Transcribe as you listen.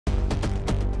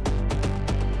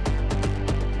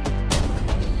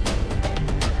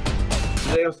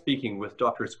Today I'm speaking with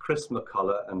Drs. Chris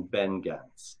McCulloh and Ben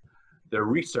Ganss. They're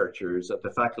researchers at the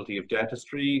Faculty of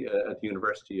Dentistry at the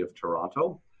University of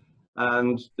Toronto,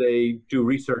 and they do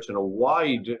research on a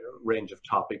wide range of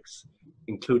topics,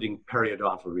 including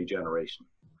periodontal regeneration.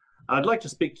 And I'd like to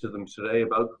speak to them today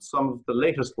about some of the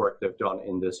latest work they've done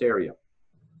in this area.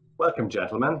 Welcome,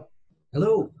 gentlemen.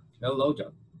 Hello. Hello,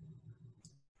 John.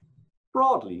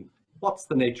 Broadly, what's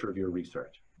the nature of your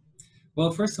research? Well,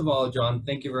 first of all, John,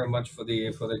 thank you very much for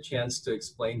the chance to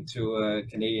explain to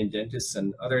Canadian dentists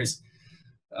and others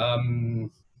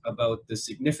about the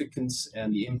significance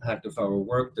and the impact of our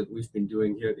work that we've been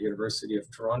doing here at the University of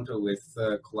Toronto with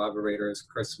collaborators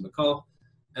Chris McCulloh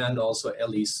and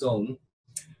Ellie Sohn.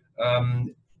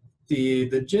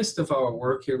 The gist of our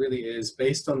work here really is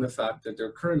based on the fact that there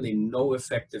are currently no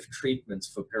effective treatments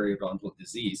for periodontal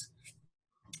disease.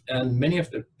 And many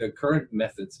of the current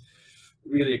methods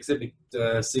really exhibit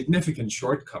significant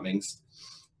shortcomings.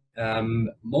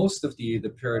 Most of the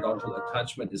periodontal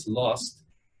attachment is lost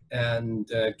and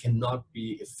cannot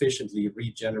be efficiently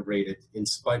regenerated in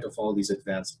spite of all these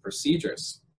advanced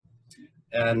procedures.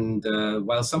 And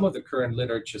while some of the current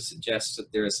literature suggests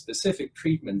that there are specific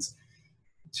treatments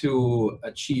to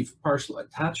achieve partial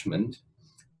attachment,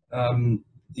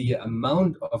 the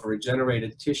amount of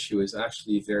regenerated tissue is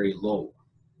actually very low.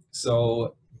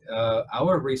 So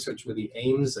our research really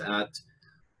aims at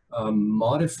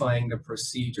modifying the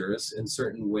procedures in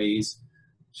certain ways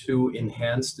to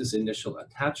enhance this initial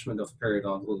attachment of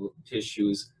periodontal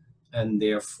tissues and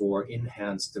therefore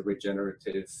enhance the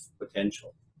regenerative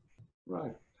potential.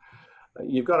 Right.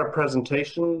 You've got a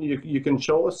presentation you can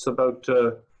show us about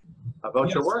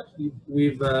your work?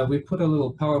 We've put a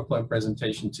little PowerPoint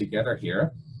presentation together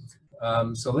here.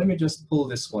 So let me just pull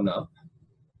this one up.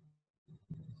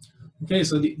 Okay,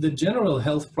 so the general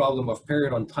health problem of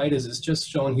periodontitis is just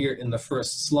shown here in the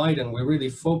first slide, and we're really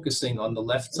focusing on the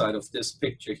left side of this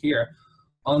picture here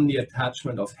on the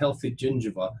attachment of healthy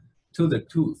gingiva to the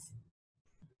tooth.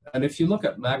 And if you look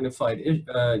at magnified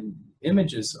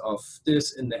images of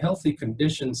this in the healthy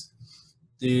conditions,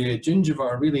 the gingiva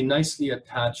are really nicely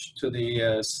attached to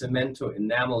the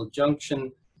cemento-enamel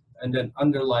junction, and then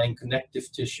underlying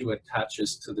connective tissue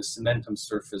attaches to the cementum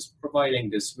surface, providing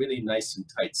this really nice and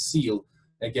tight seal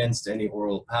against any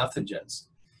oral pathogens.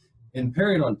 In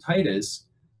periodontitis,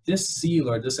 this seal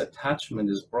or this attachment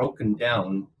is broken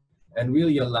down and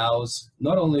really allows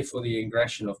not only for the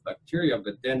ingression of bacteria,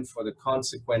 but then for the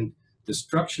consequent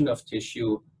destruction of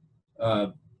tissue,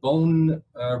 bone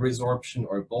resorption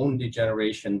or bone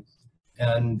degeneration.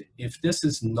 And if this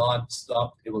is not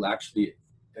stopped, it will actually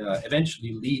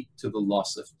eventually lead to the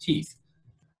loss of teeth.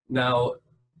 Now,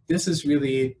 this is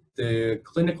really the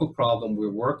clinical problem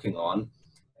we're working on,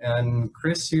 and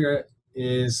Chris here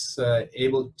is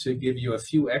able to give you a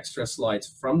few extra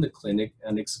slides from the clinic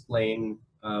and explain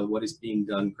what is being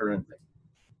done currently.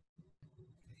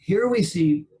 Here we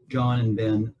see, John and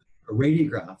Ben, a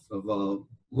radiograph of a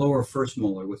lower first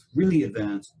molar with really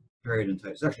advanced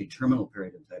periodontitis, actually terminal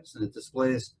periodontitis, and it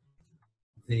displays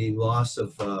the loss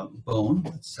of bone.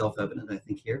 That's self-evident, I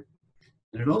think, here.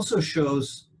 And it also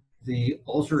shows the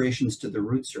alterations to the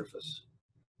root surface.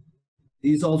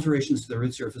 These alterations to the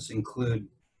root surface include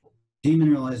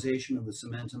demineralization of the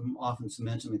cementum, often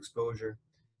cementum exposure,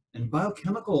 and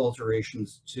biochemical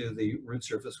alterations to the root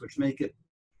surface, which make it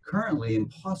currently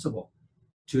impossible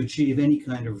to achieve any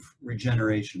kind of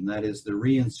regeneration. That is, the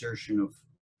reinsertion of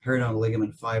periodontal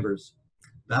ligament fibers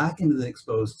back into the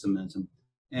exposed cementum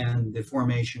and the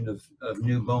formation of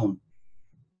new bone.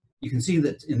 You can see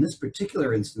that in this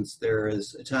particular instance, there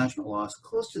is attachment loss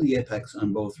close to the apex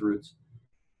on both roots.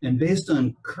 And based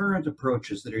on current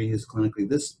approaches that are used clinically,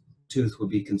 this tooth would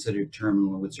be considered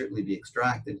terminal and would certainly be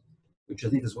extracted, which I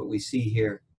think is what we see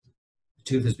here. The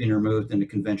tooth has been removed in a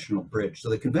conventional bridge. So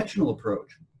the conventional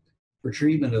approach for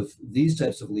treatment of these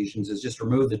types of lesions is just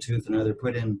remove the tooth and either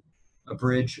put in a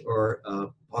bridge or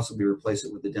possibly replace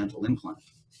it with a dental implant.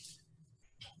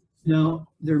 Now,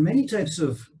 there are many types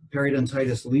of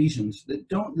periodontitis lesions that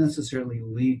don't necessarily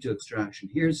lead to extraction.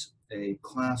 Here's a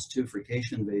class 2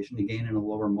 frication invasion, again in a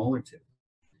lower molar tooth.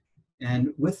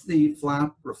 And with the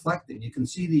flap reflected, you can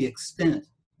see the extent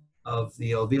of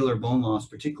the alveolar bone loss,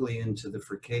 particularly into the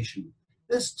frication.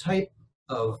 This type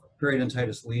of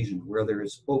periodontitis lesion, where there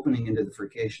is opening into the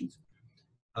frications,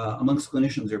 amongst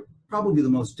clinicians are probably the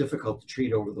most difficult to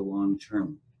treat over the long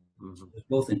term. There's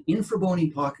both an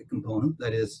infrabony pocket component,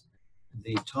 that is,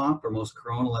 the top or most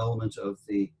coronal element of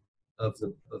the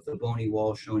bony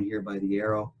wall shown here by the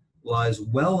arrow lies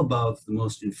well above the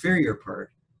most inferior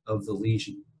part of the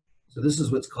lesion. So this is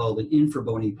what's called an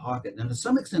infrabony pocket. And to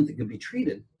some extent it can be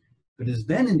treated, But as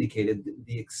Ben indicated,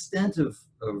 the extent of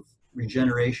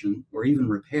regeneration or even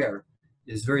repair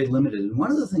is very limited. And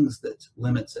one of the things that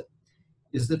limits it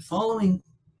is that following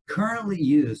currently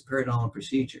used periodontal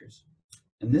procedures,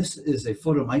 and this is a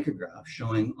photomicrograph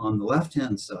showing on the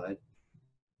left-hand side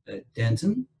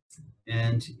dentin,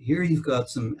 and here you've got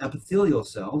some epithelial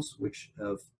cells which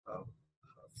have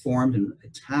formed and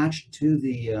attached to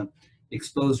the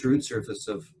exposed root surface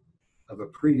of a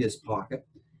previous pocket.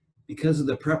 Because of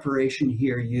the preparation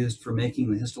here used for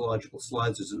making the histological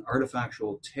slides, there's an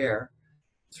artifactual tear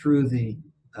through the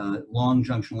long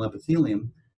junctional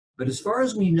epithelium. But as far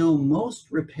as we know, most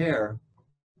repair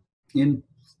in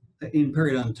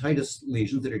periodontitis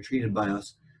lesions that are treated by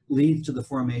us leads to the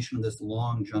formation of this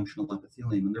long junctional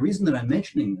epithelium. And the reason that I'm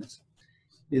mentioning this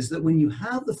is that when you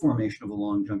have the formation of a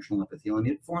long junctional epithelium,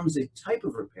 it forms a type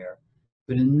of repair,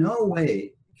 but in no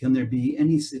way can there be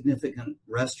any significant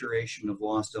restoration of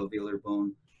lost alveolar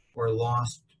bone or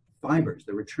lost fibers,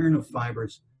 the return of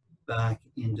fibers back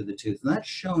into the tooth. And that's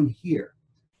shown here.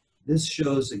 This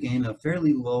shows, again, a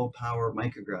fairly low power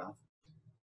micrograph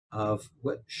of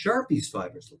what Sharpies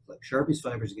fibers look like. Sharpies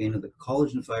fibers, again, are the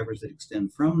collagen fibers that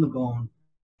extend from the bone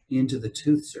into the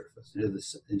tooth surface,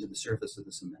 into the surface of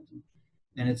the cementum.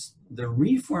 And it's the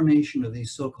reformation of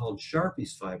these so-called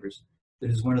Sharpies fibers that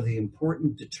is one of the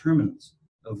important determinants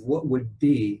of what would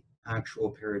be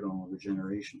actual periodontal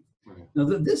regeneration. Right. Now,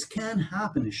 that this can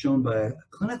happen is shown by a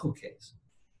clinical case.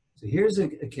 So here's a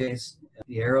case.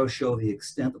 The arrows show the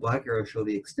extent, the black arrows show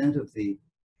the extent of the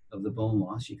bone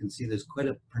loss. You can see there's quite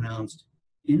a pronounced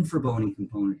infrabony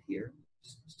component here.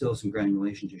 Still some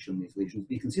granulation tissue in these lesions.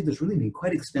 But you can see there's really been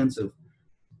quite extensive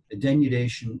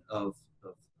denudation of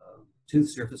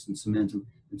tooth surface and cementum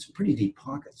and some pretty deep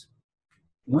pockets.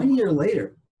 1 year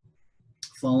later,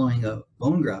 following a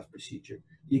bone graft procedure,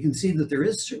 you can see that there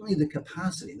is certainly the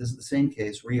capacity. This is the same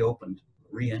case, reopened,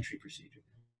 re-entry procedure.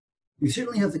 We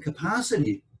certainly have the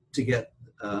capacity to get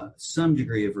some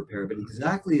degree of repair, but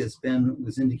exactly as Ben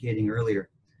was indicating earlier,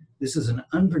 this is an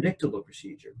unpredictable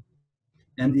procedure.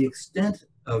 And the extent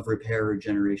of repair or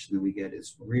regeneration that we get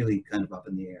is really kind of up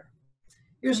in the air.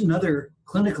 Here's another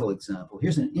clinical example.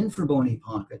 Here's an infrabony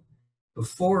pocket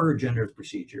before a regenerative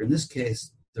procedure. In this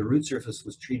case, the root surface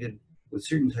was treated with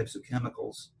certain types of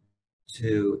chemicals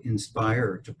to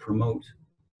inspire or to promote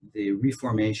the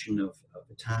reformation of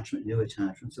attachment, new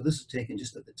attachment. So this was taken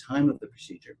just at the time of the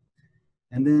procedure.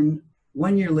 And then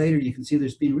 1 year later, you can see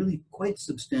there's been really quite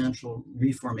substantial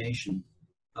reformation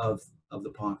of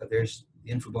the pocket. There's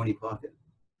the infrabony pocket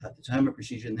at the time of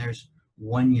procedure, and there's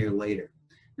 1 year later.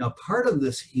 Now, part of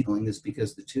this healing is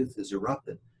because the tooth is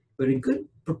erupted, but a good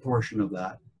proportion of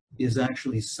that is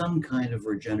actually some kind of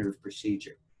regenerative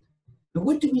procedure. Now,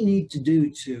 what do we need to do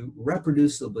to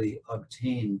reproducibly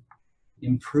obtain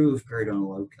improved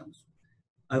periodontal outcomes?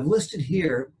 I've listed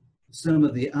here some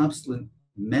of the absolute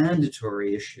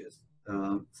mandatory issues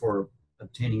for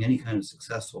obtaining any kind of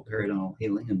successful periodontal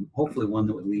healing, and hopefully one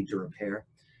that would lead to repair.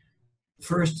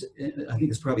 First, I think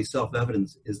it's probably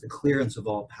self-evident, is the clearance of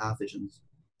all pathogens.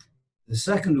 The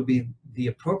second would be the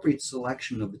appropriate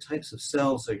selection of the types of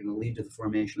cells that are going to lead to the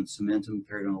formation of cementum,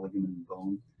 periodontal ligament, and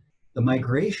bone. The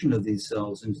migration of these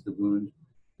cells into the wound,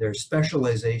 their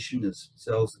specialization as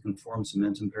cells that can form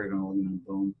cementum, periodontal ligament, and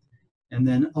bone, and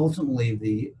then ultimately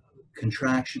the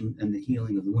contraction and the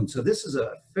healing of the wound. So this is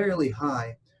a fairly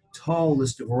high, tall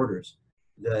list of orders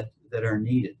that are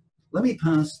needed. Let me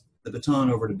pass the baton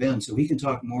over to Ben so he can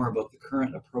talk more about the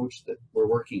current approach that we're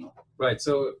working on. Right,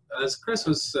 so as Chris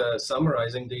was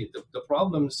summarizing, the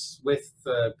problems with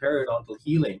periodontal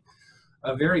healing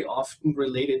are very often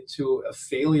related to a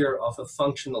failure of a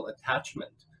functional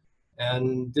attachment.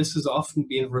 And this is often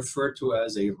being referred to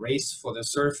as a race for the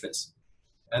surface.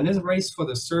 And this race for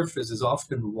the surface is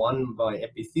often won by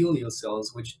epithelial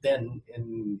cells, which then,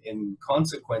 in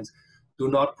consequence, do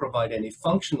not provide any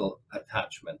functional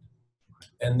attachment.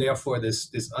 And therefore, this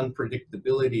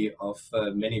unpredictability of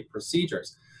many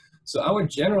procedures. So our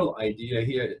general idea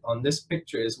here on this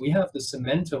picture is we have the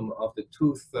cementum of the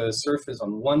tooth surface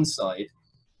on one side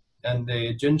and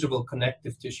the gingival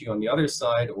connective tissue on the other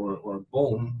side, or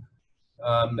bone.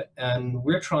 And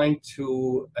we're trying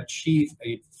to achieve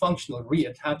a functional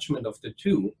reattachment of the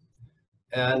two.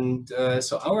 And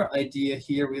so our idea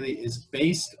here really is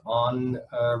based on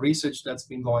research that's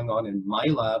been going on in my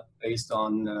lab based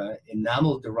on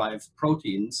enamel-derived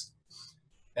proteins.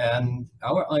 And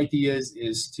our idea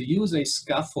is to use a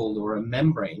scaffold or a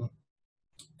membrane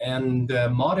and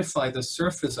modify the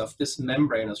surface of this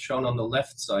membrane, as shown on the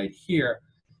left side here,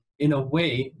 in a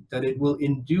way that it will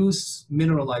induce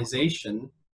mineralization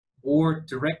or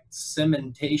direct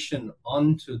cementation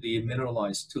onto the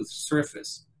mineralized tooth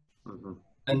surface. Mm-hmm.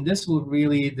 And this will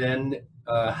really then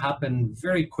happen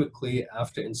very quickly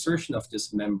after insertion of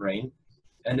this membrane,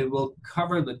 and it will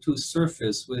cover the tooth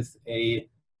surface with a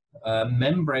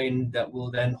membrane that will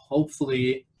then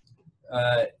hopefully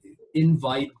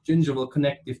invite gingival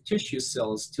connective tissue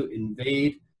cells to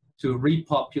invade, to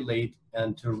repopulate,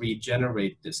 and to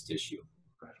regenerate this tissue.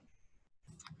 Right.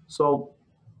 So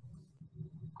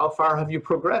how far have you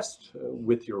progressed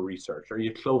with your research? Are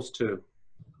you close to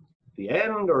the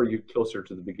end, or are you closer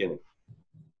to the beginning?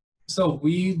 So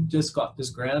we just got this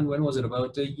grant, when was it,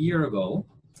 about a year ago.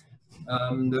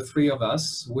 The three of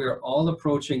us, we're all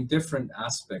approaching different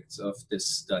aspects of this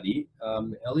study.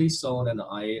 Ellie, Sohn, and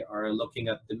I are looking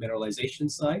at the mineralization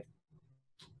side,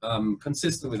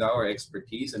 consistent with our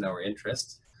expertise and our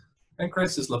interests. And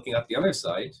Chris is looking at the other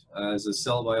side. As a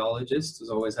cell biologist, has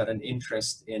always had an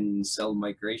interest in cell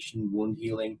migration, wound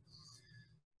healing.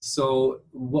 So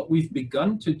what we've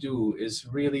begun to do is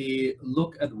really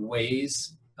look at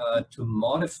ways to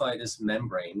modify this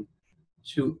membrane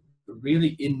to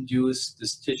really induce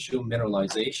this tissue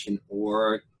mineralization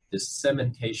or this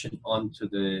cementation onto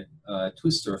the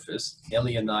tooth surface.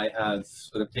 Ellie and I have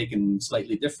sort of taken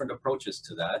slightly different approaches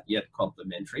to that, yet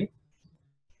complementary.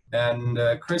 And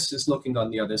Chris is looking on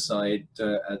the other side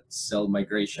at cell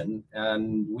migration.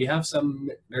 And we have some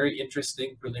very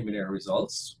interesting preliminary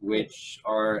results, which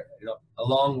are,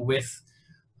 along with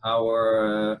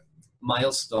our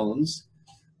milestones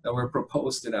that were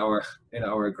proposed in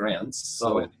our grants.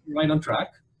 So right on track.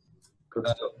 Good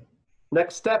stuff.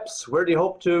 Next steps, where do you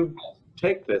hope to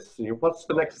take this? What's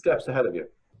the next steps ahead of you?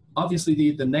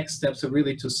 Obviously, the next steps are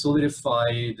really to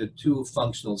solidify the two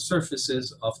functional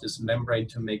surfaces of this membrane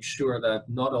to make sure that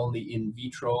not only in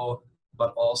vitro,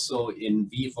 but also in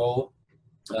vivo,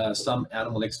 some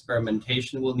animal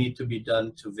experimentation will need to be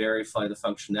done to verify the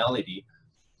functionality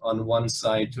on one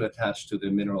side to attach to the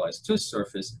mineralized tooth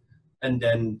surface, and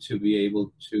then to be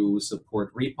able to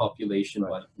support repopulation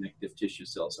by connective tissue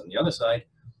cells on the other side.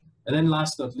 And then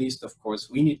last but not least, of course,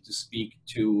 we need to speak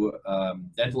to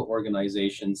dental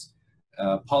organizations,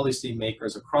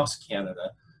 policymakers across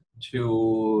Canada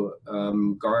to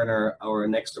garner our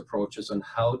next approaches on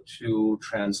how to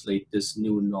translate this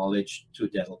new knowledge to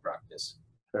dental practice.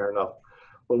 Fair enough.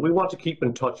 Well, we want to keep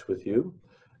in touch with you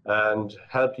and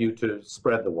help you to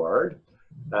spread the word.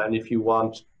 And if you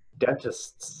want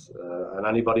dentists and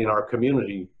anybody in our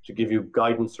community to give you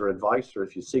guidance or advice, or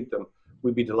if you seek them,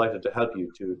 we'd be delighted to help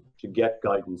you to get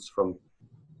guidance from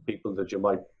people that you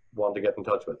might want to get in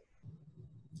touch with.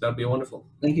 That'd be wonderful.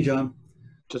 Thank you, John.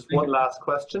 Just one last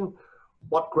question.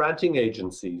 What granting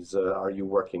agencies are you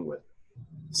working with?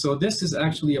 So this is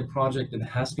actually a project that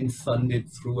has been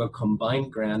funded through a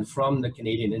combined grant from the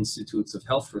Canadian Institutes of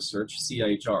Health Research,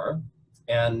 CIHR,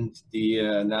 and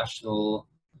the National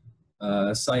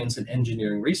Science and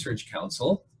Engineering Research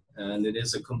Council. And it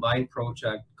is a combined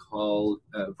project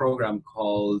program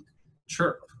called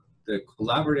CHIRP, the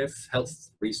Collaborative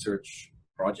Health Research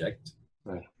Project.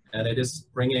 Right. And it is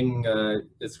bringing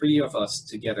the three of us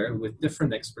together with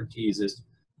different expertises.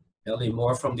 Ellie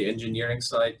more from the engineering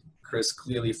side, Chris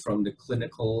clearly from the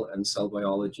clinical and cell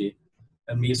biology,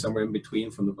 and me somewhere in between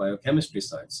from the biochemistry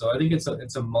side. So I think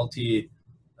it's a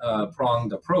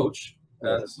multi-pronged approach.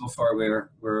 So far,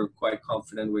 we're quite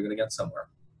confident we're going to get somewhere.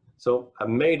 So a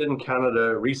made in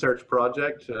Canada research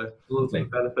project Absolutely. to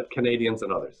benefit Canadians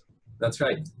and others. That's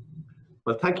right.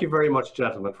 Well, thank you very much,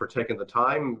 gentlemen, for taking the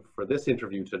time for this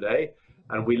interview today.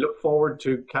 And we look forward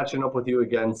to catching up with you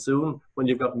again soon when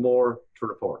you've got more to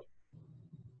report.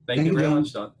 Thank you very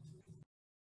much, Don.